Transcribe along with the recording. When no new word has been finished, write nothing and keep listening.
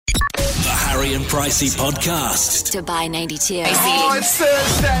Harry and Pricey podcast. Dubai 92. Oh, it's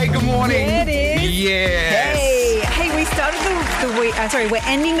Thursday. Good morning. Yeah, it is. Yes. Hey, we started the week. We're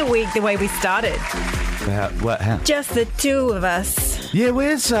ending the week the way we started. How? Just the two of us. Yeah,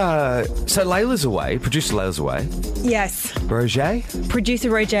 where's... so Layla's away. Producer Layla's away. Yes. Roger?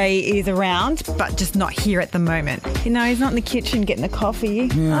 Producer Roger is around, but just not here at the moment. You know, he's not in the kitchen getting a coffee. I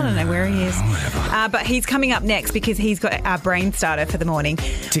don't know where he is. But he's coming up next because he's got our brain starter for the morning.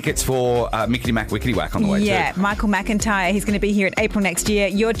 Tickets for Mickety Mac Wickety Whack on the way too. Yeah, Michael McIntyre. He's going to be here in April next year.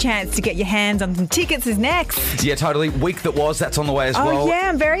 Your chance to get your hands on some tickets is next. Yeah, totally. Week that was, that's on the way as well. Oh, yeah,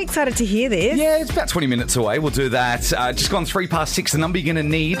 I'm very excited to hear this. Yeah, it's about 20 minutes away. We'll do that. Just gone 6:03. The number you're going to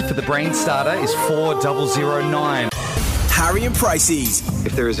need for the brain starter is 4009. Harry and Pricey's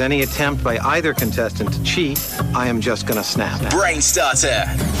If there is any attempt by either contestant to cheat, I am just going to snap. brain starter.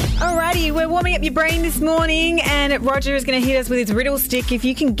 Alrighty, we're warming up your brain this morning, and Roger is going to hit us with his riddle stick. If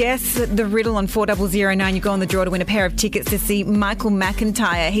you can guess the riddle on 4009, you go on the draw to win a pair of tickets to see Michael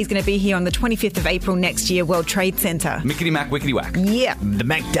McIntyre. He's going to be here on the 25th of April next year, World Trade Center. Mickety Mac Wickety Whack. Yeah. The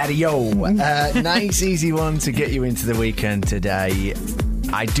Mac Daddy-O. Nice, easy one to get you into the weekend today.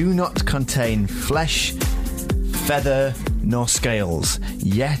 I do not contain flesh, feather, nor scales,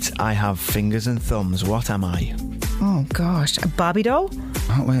 yet I have fingers and thumbs. What am I? Oh, gosh. A Barbie doll?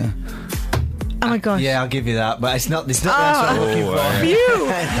 Oh, where? Oh, my gosh. Yeah, I'll give you that, but it's not the answer I'm looking for. Phew.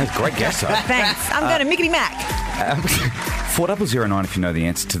 That's a great guess, though. Thanks. I'm going to Mickety Mac. 4009 if you know the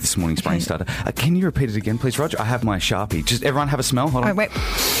answer to this morning's brain starter. Can you repeat it again, please, Roger? I have my Sharpie. Just everyone have a smell. Hold on. Wait.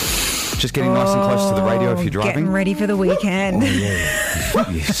 Just getting nice and close to the radio if you're driving. Getting ready for the weekend.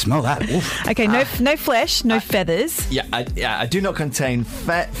 You smell that. Oof. Okay, no flesh, no feathers. Yeah, I do not contain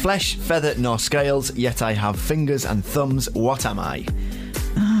flesh, feather, nor scales, yet I have fingers and thumbs. What am I?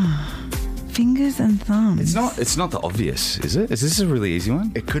 Fingers and thumbs. It's not the obvious, is it? Is this a really easy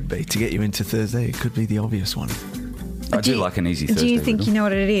one? It could be. To get you into Thursday, it could be the obvious one. I do like an easy Thursday Do you think riddle. you know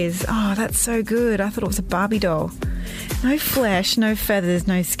what it is? Oh, that's so good. I thought it was a Barbie doll. No flesh, no feathers,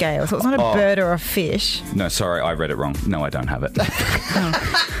 no scales. So it's not a bird or a fish. No, sorry, I read it wrong. No, I don't have it.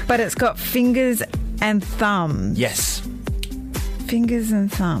 But it's got fingers and thumbs. Yes. Fingers and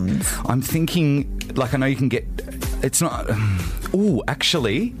thumbs. I'm thinking, like, I know you can get... It's not... Oh,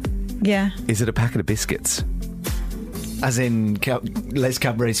 actually, Yeah. is it a packet of biscuits? As in Les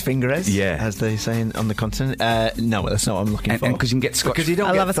Cadbury's fingers, Yeah. as they say on the continent. No, that's not what I'm looking for. And because you can get Scotch... Because you don't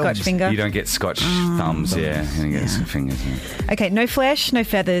I get love a Scotch thumbs. finger. You don't get Scotch thumbs, yeah. You don't get some fingers. Yeah. Okay, no flesh, no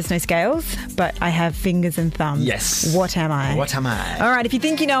feathers, no scales, but I have fingers and thumbs. Yes. What am I? What am I? All right, if you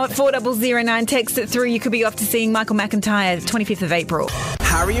think you know it, 4009, text it through. You could be off to seeing Michael McIntyre, 25th of April.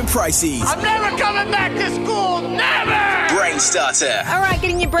 Harry and Pricey's I'm never coming back to school, never! brain starter. All right,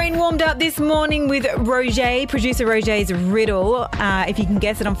 getting your brain warmed up this morning with Roger, producer Roger's riddle. If you can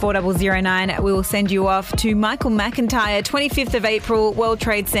guess it on 4009, we will send you off to Michael McIntyre, 25th of April, World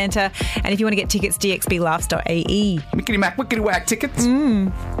Trade Center. And if you want to get tickets, dxblaughs.ae. Mickety Mac Wickety Whack tickets.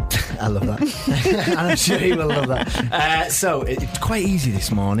 I love that. And I'm sure you will love that. So, it's quite easy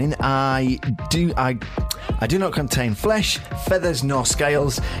this morning. I do not contain flesh, feathers, nor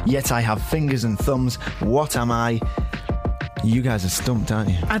scales, yet I have fingers and thumbs. What am I? You guys are stumped,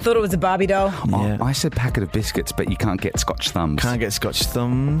 aren't you? I thought it was a Barbie doll. Yeah. I said packet of biscuits, but you can't get Scotch thumbs. Can't get Scotch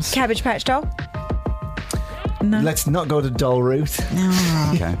thumbs. Cabbage Patch doll? Let's not go the doll route.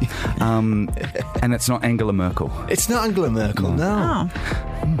 Okay. And it's not Angela Merkel. It's not Angela Merkel, no.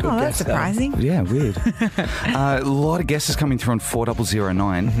 Oh, that's guess, though. surprising. Yeah, weird. A lot of guesses coming through on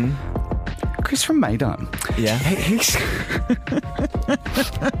 4009. Chris from Maidan. Yeah. He's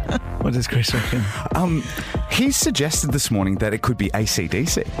What does Chris reckon? he's suggested this morning that it could be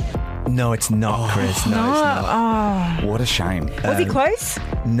AC/DC. No, it's not, Chris. No, it's not. What a shame. Was he close?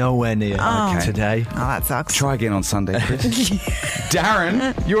 Nowhere near today. Oh, that sucks. Try again on Sunday, Chris.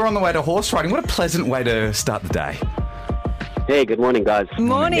 Darren, you're on the way to horse riding. What a pleasant way to start the day. Hey, good morning, guys.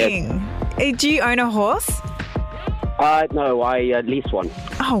 Morning. Do you own a horse? No, I lease one.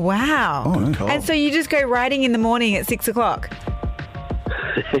 Oh, wow. Oh, Cool. And so you just go riding in the morning at 6 o'clock?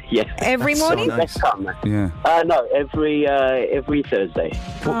 Yeah. Every That's so morning? nice. Next time. Yeah. No, every Thursday.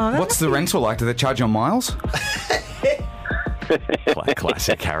 What's the rental like? Do they charge you on miles?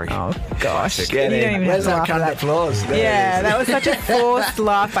 Classic, Harry. Oh, gosh. Get You in. don't even Where's have our to kind laugh of applause? There Yeah, it is. that was such a forced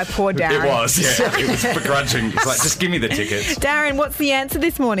laugh by poor Darren. It was, yeah. It was begrudging. It's like, just give me the tickets. Darren, what's the answer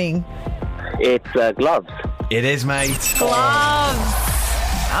this morning? It's gloves. It is, mate. Gloves.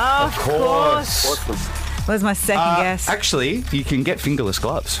 Of course. Awesome. Was my second guess. Actually, you can get fingerless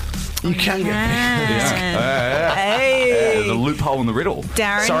gloves. You can get Hey. There's a loophole in the riddle.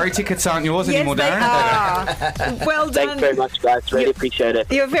 Darren. Sorry, tickets aren't yours anymore, Yes, Darren. they are. Well done. Thanks very much, guys. Really appreciate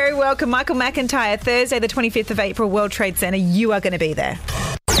it. You're very welcome. Michael McIntyre, Thursday, the 25th of April, World Trade Center. You are going to be there.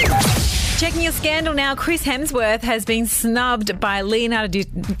 Checking your scandal now. Chris Hemsworth has been snubbed by I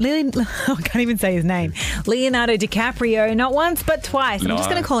can't even say his name. Leonardo DiCaprio, not once but twice. I'm just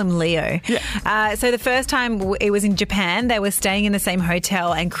going to call him Leo. Yeah. So the first time it was in Japan. They were staying in the same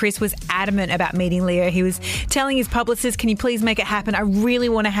hotel, and Chris was adamant about meeting Leo. He was telling his publicist, "Can you please make it happen? I really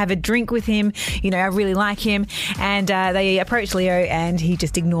want to have a drink with him. You know, I really like him." And they approached Leo, and he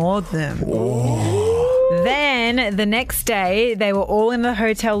just ignored them. Then the next day, they were all in the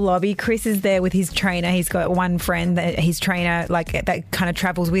hotel lobby. Chris is there with his trainer. He's got one friend, his trainer, like that kind of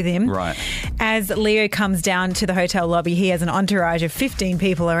travels with him. Right. As Leo comes down to the hotel lobby, he has an entourage of 15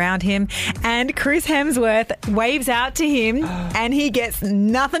 people around him, and Chris Hemsworth waves out to him, and he gets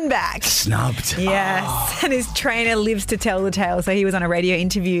nothing back. Snubbed. Yes. And his trainer lives to tell the tale. So he was on a radio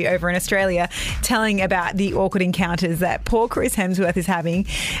interview over in Australia telling about the awkward encounters that poor Chris Hemsworth is having,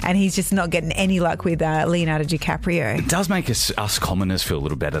 and he's just not getting any luck with Leonardo DiCaprio. It does make us commoners feel a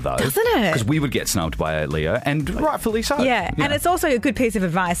little better, though. Doesn't it? Because we would get snubbed by Leo, and rightfully so. Yeah, and it's also a good piece of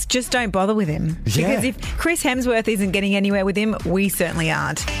advice. Just don't bother with him. Yeah. Because if Chris Hemsworth isn't getting anywhere with him, we certainly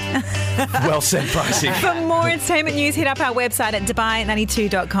aren't. Well said, Pricey. For more entertainment news, hit up our website at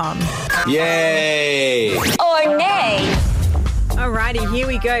Dubai92.com. Yay! Or nay. Alrighty, here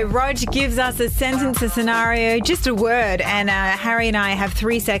we go. Rog gives us a sentence, a scenario, just a word, and Harry and I have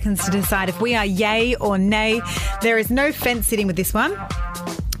 3 seconds to decide if we are yay or nay. There is no fence sitting with this one,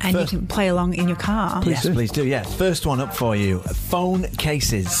 and you can play along in your car. Please do. Yeah. First one up for you. Phone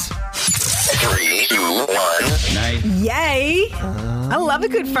cases. 3, 2, 1. Nay. Yay! I love a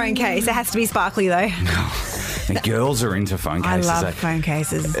good phone case. It has to be sparkly though. And girls are into phone I cases. love phone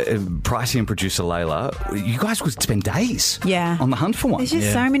cases. Pricey and producer Layla, you guys would spend days on the hunt for one. There's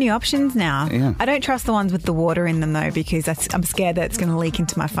just so many options now. Yeah. I don't trust the ones with the water in them though, because I'm scared that it's going to leak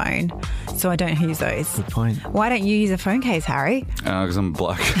into my phone. So I don't use those. Good point. Why don't you use a phone case, Harry? Because I'm a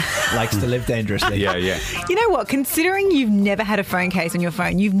bloke. Likes to live dangerously. Yeah. You know what? Considering you've never had a phone case on your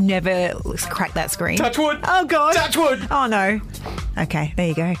phone, you've never cracked that screen. Touch wood. Oh, God. Touch wood. Oh, no. Okay, there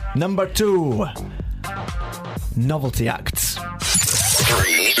you go. Number 2. Novelty acts.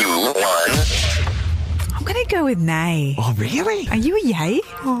 3, 2, 1. I'm going to go with nay. Oh, really? Are you a yay?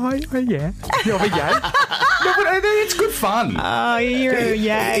 Oh, yeah. You're a yay? No, but it's good fun. Oh, you're a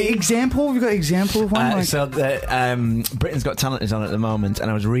yay. Example? We've got an example of one? So Britain's Got Talent is on at the moment,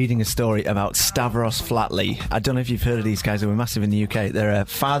 and I was reading a story about Stavros Flatley. I don't know if you've heard of these guys. They were massive in the UK. They're a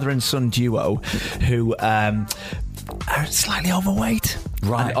father and son duo who are slightly overweight.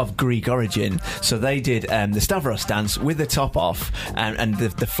 Right. Of Greek origin. So they did the Stavros dance with the top off, and the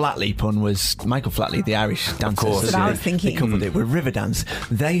Flatley pun was Michael Flatley, the Irish dancer. course. That's what I was thinking. They coupled it with Riverdance.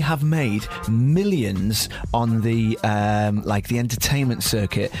 They have made millions on the the entertainment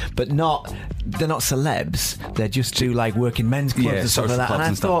circuit, but they're not celebs. They just do like working men's clubs and stuff like that. And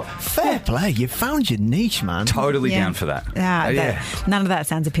I thought, fair play, you found your niche, man. Totally down for that. None of that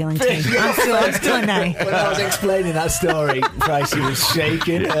sounds appealing to me. I'm still a nay. When I was explaining that story, Pricey was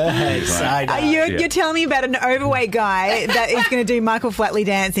shaking her head side eye. You're telling me about an overweight guy that is going to do Michael Flatley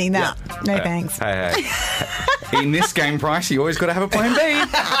dancing. No thanks. Hey. In this game, Price, you always got to have a plan B. Right?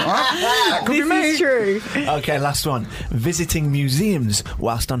 That could be me. This is true. Okay, last one. Visiting museums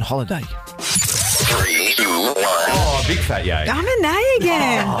whilst on holiday. 3, 2, 1. Oh, big fat yay. I'm a nay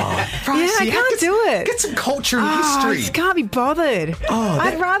again. I can't do it. Get some culture and I history. just can't be bothered.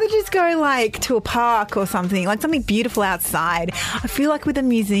 I'd rather just go like to a park or something, like something beautiful outside. I feel like with a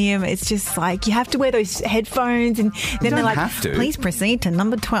museum, it's just like you have to wear those headphones, and then they're like, please proceed to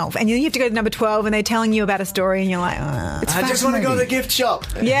number 12. And you have to go to number 12, and they're telling you about a story, and you're like, I just want to go to the gift shop.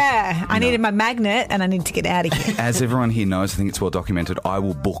 Yeah, I needed my magnet, and I need to get out of here. As everyone here knows, I think it's well documented, I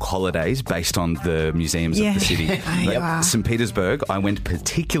will book holidays based on the museums of the city. St. Petersburg, I went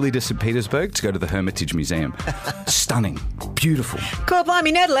particularly to St. Petersburg to go to the Hermitage Museum. Stunning. Beautiful. God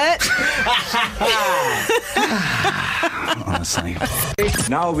blimey, Nedlet. Honestly.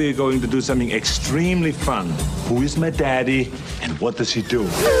 Now we're going to do something extremely fun. Who is my daddy and what does he do?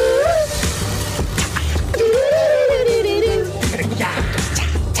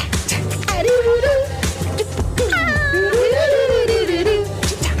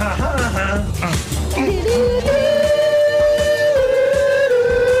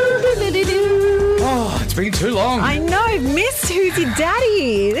 It's been too long. I know, I've missed Who's Your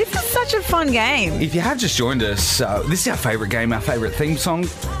Daddy. This is such a fun game. If you have just joined us, this is our favourite game, our favourite theme song.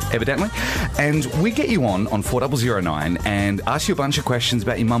 evidently. And we get you on 4009 and ask you a bunch of questions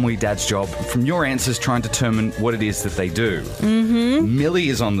about your mum or your dad's job. From your answers, try and determine what it is that they do. Mm-hmm. Millie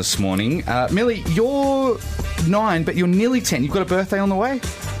is on this morning. Millie, you're 9, but you're nearly 10. You've got a birthday on the way?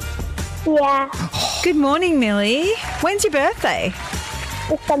 Yeah. Good morning, Millie. When's your birthday?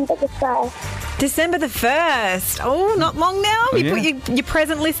 December the 1st. December the 1st. Oh, not long now. Oh, You yeah. put your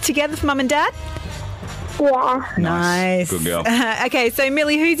present list together for Mum and Dad? Yeah. Nice. Good girl. Okay, so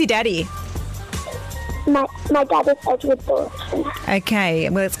Millie, who's your daddy? My dad is Edward Dawson. Okay,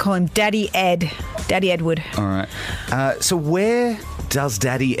 well, let's call him Daddy Ed. Daddy Edward. All right. So where does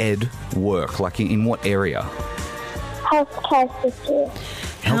Daddy Ed work? Like in what area? Healthcare City.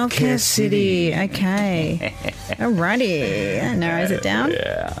 Healthcare City. Okay. Alrighty. That narrows it down.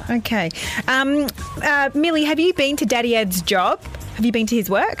 Yeah. Okay. Millie, have you been to Daddy Ed's job? Have you been to his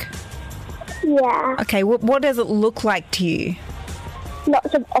work? Yeah. Okay, what does it look like to you?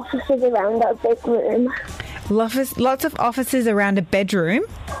 Lots of offices around a big room. Lots of offices around a bedroom.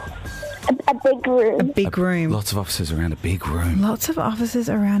 A big room. Big room. Lots of offices around a big room. Lots of offices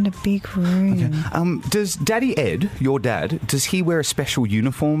around a big room. Does Daddy Ed, your dad, does he wear a special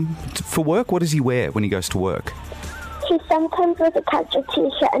uniform for work? What does he wear when he goes to work? He sometimes wears a casual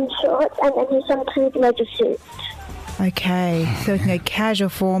t-shirt and shorts, and then he sometimes wears a suit. Okay, so we can go casual,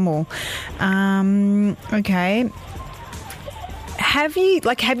 formal. Okay. Have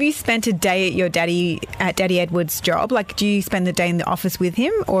you spent a day at Daddy Edward's job? Like, do you spend the day in the office with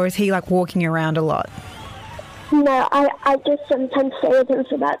him, or is he like walking around a lot? No, I just sometimes stay with him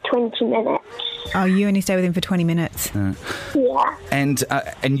for about 20 minutes. Oh, you only stay with him for 20 minutes. Yeah.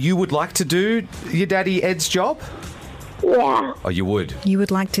 And you would like to do your Daddy Ed's job? Yeah. Oh, you would? You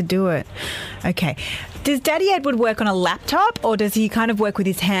would like to do it. Okay. Does Daddy Edward work on a laptop, or does he kind of work with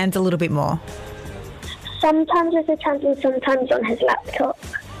his hands a little bit more? Sometimes with his hands and sometimes on his laptop.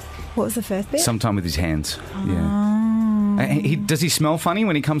 What was the first bit? Sometime with his hands. Yeah. Does he smell funny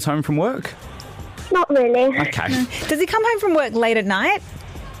when he comes home from work? Not really. Okay. Does he come home from work late at night?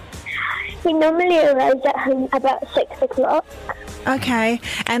 He normally arrives at home about 6 o'clock. Okay.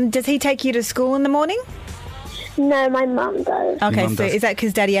 And does he take you to school in the morning? No, my mum does. Okay, mum so does. is that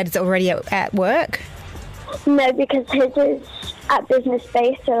because Daddy Ed is already at work? No, because his is at business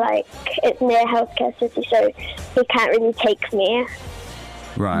base, so like it's near Healthcare City, so he can't really take me.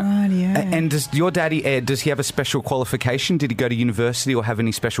 Right. Rightio. And does your Daddy Ed, does he have a special qualification? Did he go to university or have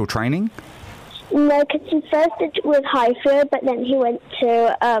any special training? No, because he first did with Highfield, but then he went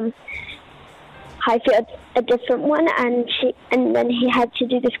to Highfield, a different one, and then he had to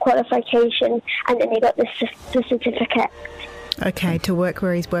do this qualification, and then he got the certificate. Okay, to work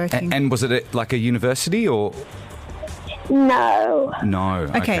where he's working. And was it like a university or? No. No.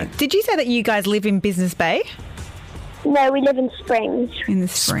 Okay. Did you say that you guys live in Business Bay? No, we live in Springs. In the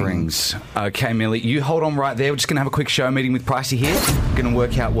Springs. Okay, Millie, you hold on right there. We're just going to have a quick show meeting with Pricey here. Going to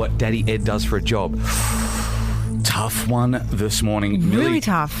work out what Daddy Ed does for a job. Tough one this morning. Really Millie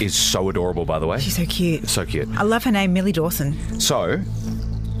tough. is so adorable, by the way. She's so cute. So cute. I love her name, Millie Dawson. So,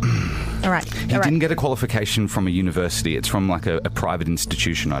 All right. he didn't get a qualification from a university. It's from like a private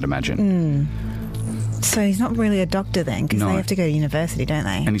institution, I'd imagine. So he's not really a doctor then, because No. they have to go to university, don't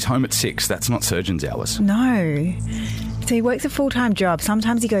they? And he's home at 6. That's not surgeon's hours. No. So he works a full-time job.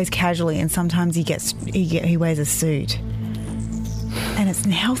 Sometimes he goes casually, and sometimes he wears a suit. And it's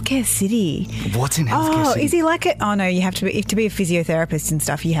in Healthcare City. What's in Healthcare Oh, City? is he like it? Oh no, you have to be a physiotherapist and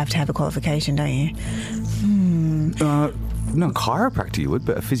stuff. You have to have a qualification, don't you? No, chiropractor you would,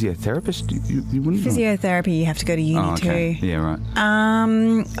 but a physiotherapist you wouldn't. Physiotherapy, you have to go to uni Oh, okay. too. Yeah,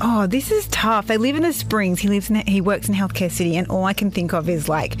 right. Oh, this is tough. They live in the Springs. He works in Healthcare City, and all I can think of is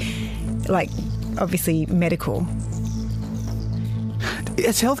like obviously medical.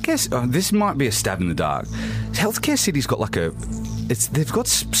 It's Healthcare. Oh, this might be a stab in the dark. Healthcare City's got like they've got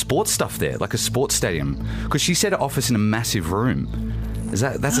sports stuff there, like a sports stadium. Because she said an office in a massive room.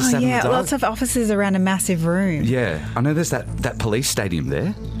 That's a stab in the dark? Lots of offices around a massive room. Yeah, I know there's that police stadium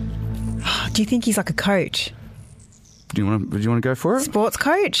there. Do you think he's like a coach? Do you want to go for it? Sports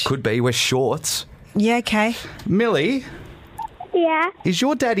coach? Could be. Wear shorts. Yeah, okay. Millie, Yeah. is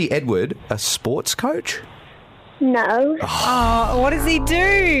your Daddy Edward a sports coach? No. Oh, what does he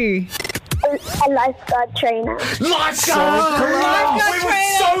do? A lifeguard trainer. Lifeguard! Lifeguard We were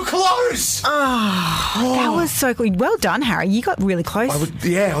trainer. so close! That was so cool. Well done, Harry. You got really close. I was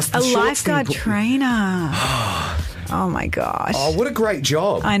the a shorts lifeguard thing. trainer. Oh, my gosh. Oh, what a great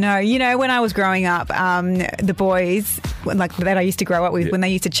job. I know. You know, when I was growing up, the boys, like that I used to grow up with, when they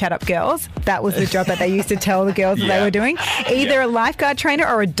used to chat up girls, that was the job that they used to tell the girls that they were doing. Either a lifeguard trainer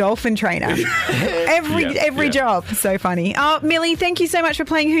or a dolphin trainer. Every job. So funny. Oh, Millie, thank you so much for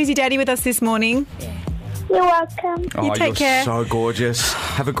playing Who's Your Daddy with us this morning. You're welcome. You take care. So gorgeous.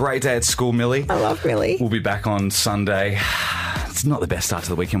 Have a great day at school, Millie. I love Millie. We'll be back on Sunday. It's not the best start to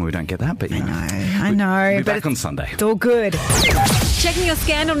the weekend when we don't get that, but you know. I know. We'll be but back on Sunday. It's all good. Checking your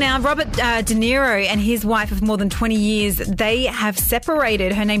scandal now. Robert De Niro and his wife of more than 20 years, they have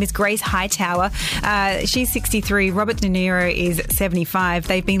separated. Her name is Grace Hightower. She's 63. Robert De Niro is 75.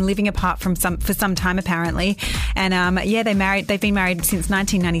 They've been living apart for some time, apparently. And they've been married since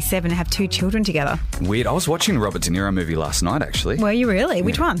 1997 and have 2 children together. Weird. I was watching a Robert De Niro movie last night, actually. Were you really?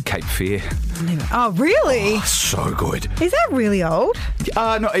 Which one? Cape Fear. Oh, really? Oh, so good. Is that really old?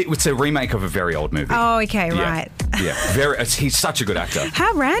 No, it's a remake of a very old movie. Oh, okay, right. Yeah, he's such a good actor.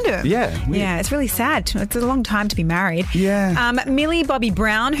 How random. Yeah. Weird. Yeah, it's really sad. It's a long time to be married. Yeah. Millie Bobby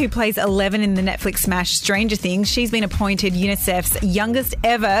Brown, who plays 11 in the Netflix smash Stranger Things, she's been appointed UNICEF's youngest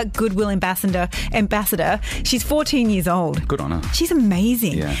ever Goodwill Ambassador. She's 14 years old. Good on her. She's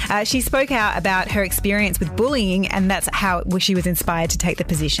amazing. Yeah. She spoke out about her experience with bullying, and that's how she was inspired to take the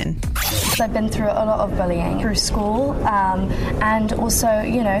position. I've been through a lot of bullying through school and also,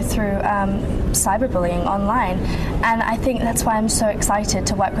 through cyberbullying online. And I think that's why I'm so excited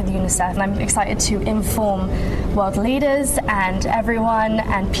to work with UNICEF. And I'm excited to inform world leaders and everyone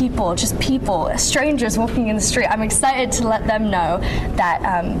and people, strangers walking in the street. I'm excited to let them know that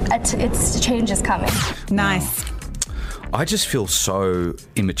change is coming. Nice. I just feel so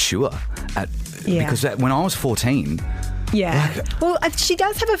immature because when I was 14... Yeah. Well, she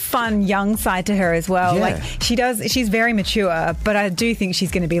does have a fun young side to her as well. Yeah. Like she's very mature, but I do think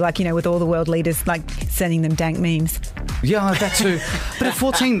she's going to be like, with all the world leaders, like sending them dank memes. Yeah, that too. But at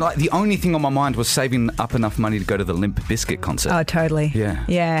 14, the only thing on my mind was saving up enough money to go to the Limp Bizkit concert. Oh, totally. Yeah.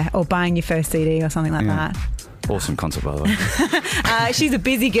 Yeah. Or buying your first CD or something like that. Awesome concert, by the way. She's a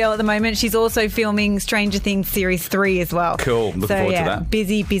busy girl at the moment. She's also filming Stranger Things Series 3 as well. Cool. Looking forward to that.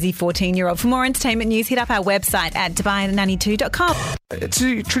 Busy 14-year-old. For more entertainment news, hit up our website at Dubai92.com. It's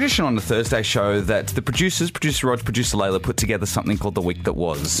a tradition on the Thursday show that the producers, producer Rog, producer Layla, put together something called The Week That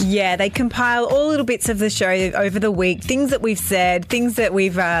Was. Yeah, they compile all little bits of the show over the week, things that we've said, things that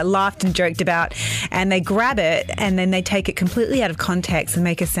we've laughed and joked about, and they grab it and then they take it completely out of context and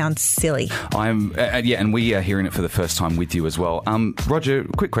make us sound silly. And we are hearing it for the first time with you as well. Roger,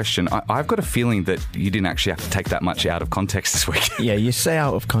 quick question. I've got a feeling that you didn't actually have to take that much out of context this week. Yeah, you say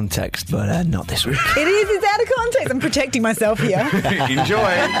out of context, but not this week. It's out of context. I'm protecting myself here.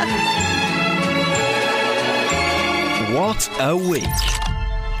 Enjoy. What a week.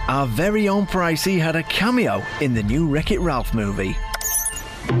 Our very own Pricey had a cameo in the new Wreck-It Ralph movie.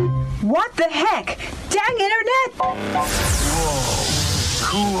 What the heck? Dang internet!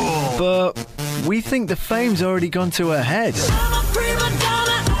 Whoa, cool. But we think the fame's already gone to her head.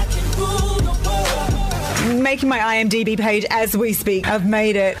 Making my IMDb page as we speak. I've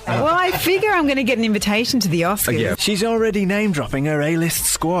made it. Well, I figure I'm going to get an invitation to the Oscars. Yeah. She's already name-dropping her A-list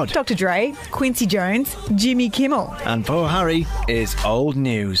squad. Dr. Dre, Quincy Jones, Jimmy Kimmel. And poor Harry is old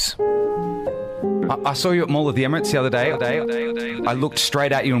news. I saw you at Mall of the Emirates the other day. I looked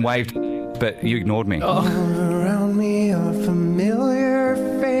straight at you and waved, but you ignored me. All around me are familiar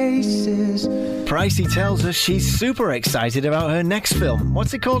faces. Pricey tells us she's super excited about her next film.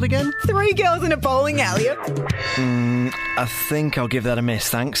 What's it called again? 3 Girls in a Bowling Alley. I think I'll give that a miss,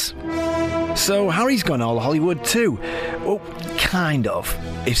 thanks. So Harry's gone all Hollywood too. Well, kind of,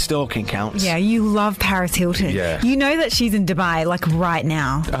 if stalking counts. Yeah, you love Paris Hilton. Yeah. You know that she's in Dubai, like right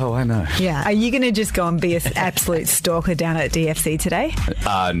now. Oh, I know. Yeah. Are you going to just go and be an absolute stalker down at DFC today?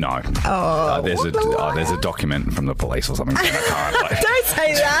 No. There's a document from the police or something. Don't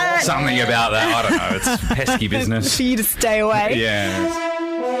say that. Something about that. I don't know. It's pesky business. For you to stay away. Yeah.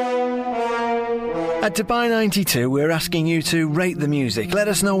 At Dubai 92, we're asking you to rate the music. Let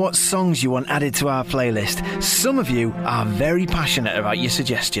us know what songs you want added to our playlist. Some of you are very passionate about your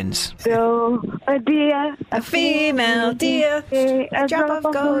suggestions. So, a deer, a female deer, a drop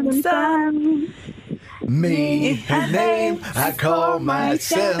of golden sun. Me, her name, I call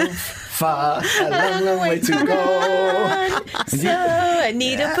myself. Far, a long, long way to go. So I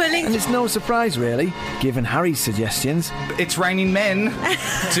need a pulling. And it's no surprise, really, given Harry's suggestions. It's Raining Men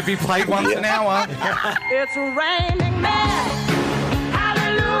to be played once an hour. It's raining men.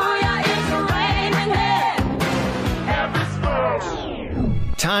 Hallelujah, it's raining men.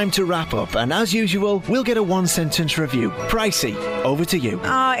 time to wrap up. And as usual, we'll get a one-sentence review. Pricey, over to you.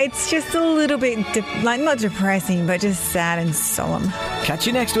 It's just a little bit, not depressing, but just sad and solemn. Catch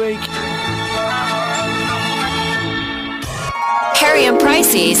you next week. Harry and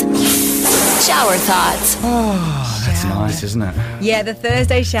Pricey's Shower Thoughts. Oh, that's nice, isn't it? Yeah, the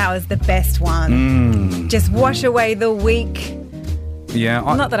Thursday shower's the best one. Just wash away the week. Yeah.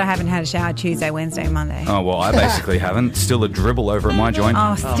 Not that I haven't had a shower Tuesday, Wednesday, Monday. Oh, well, I basically haven't. Still a dribble over at my joint.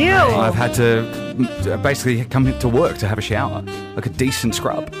 Oh, still? I've had to basically come to work to have a shower, like a decent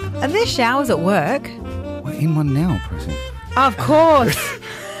scrub. Are there showers at work? We're in one now, Prissy. Of course.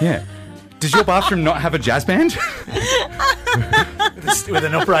 Yeah. Does your bathroom not have a jazz band? With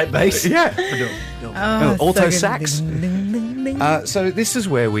an upright bass? Yeah. Alto so sax. So this is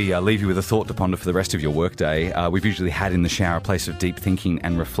where we leave you with a thought to ponder for the rest of your workday. We've usually had in the shower a place of deep thinking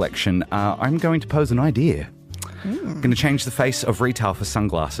and reflection. I'm going to pose an idea. I'm going to change the face of retail for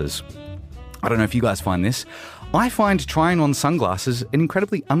sunglasses. I don't know if you guys find this. I find trying on sunglasses an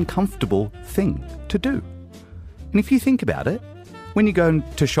incredibly uncomfortable thing to do. And if you think about it, when you go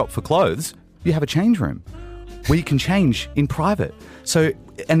to shop for clothes, you have a change room where you can change in private. So,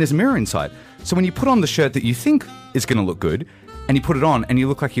 and there's a mirror inside. So when you put on the shirt that you think is going to look good, and you put it on and you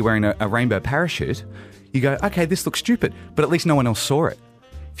look like you're wearing a rainbow parachute, you go, okay, this looks stupid, but at least no one else saw it.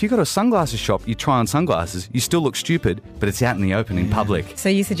 If you go to a sunglasses shop, you try on sunglasses, you still look stupid, but it's out in the open in public. So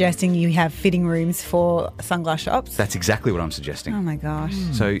you're suggesting you have fitting rooms for sunglass shops? That's exactly what I'm suggesting. Oh my gosh.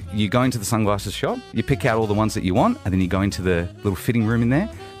 So you go into the sunglasses shop, you pick out all the ones that you want, and then you go into the little fitting room in there,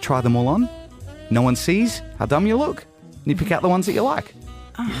 try them all on. No one sees how dumb you look. And you pick out the ones that you like.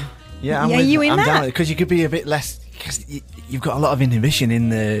 Yeah, I'm down because you could be a bit less. Because you've got a lot of inhibition in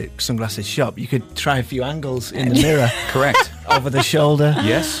the sunglasses shop. You could try a few angles in the mirror. Correct. Over the shoulder.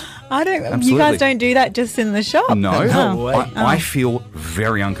 Yes. Absolutely. You guys don't do that just in the shop? No way. I feel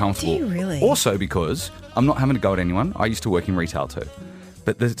very uncomfortable. Do you really? Also because I'm not having to go at anyone. I used to work in retail too.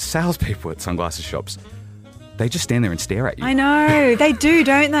 But the salespeople at sunglasses shops, they just stand there and stare at you. I know. They do,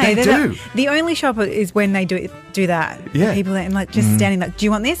 don't they? They do. The only shop is when they do that. Yeah. The people that just standing there. Do you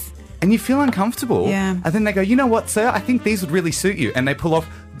want this? And you feel uncomfortable. Yeah. And then they go, you know what, sir? I think these would really suit you. And they pull off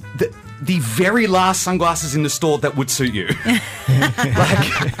the very last sunglasses in the store that would suit you.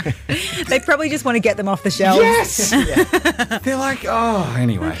 They probably just want to get them off the shelves. Yes! Yeah. They're like,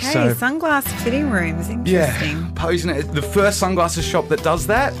 anyway. Okay, so sunglass fitting rooms. Interesting. Yeah, posing it. The first sunglasses shop that does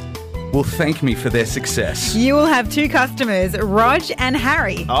that will thank me for their success. You will have two customers, Rog and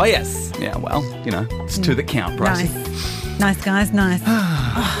Harry. Oh, yes. Yeah, well, it's two that count, Bryce. Nice, guys, nice.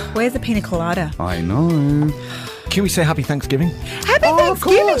 Where's the pina colada? I know. Can we say Happy Thanksgiving? Happy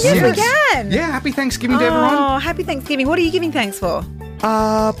Thanksgiving, yes, we can. Yeah, Happy Thanksgiving to everyone. Oh, Happy Thanksgiving. What are you giving thanks for?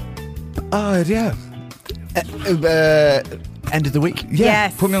 Yeah. End of the week? Yeah.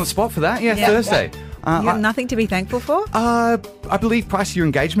 Yes. Put me on the spot for that. Yeah, Thursday. You got nothing to be thankful for? I believe, Price, your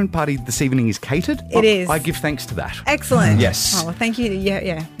engagement party this evening is catered. It is. I give thanks to that. Excellent. Yes. Oh, well, thank you.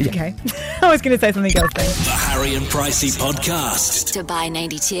 Yeah. Okay. I was going to say something else then. The Harry and Pricey Podcast. Dubai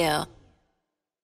 92.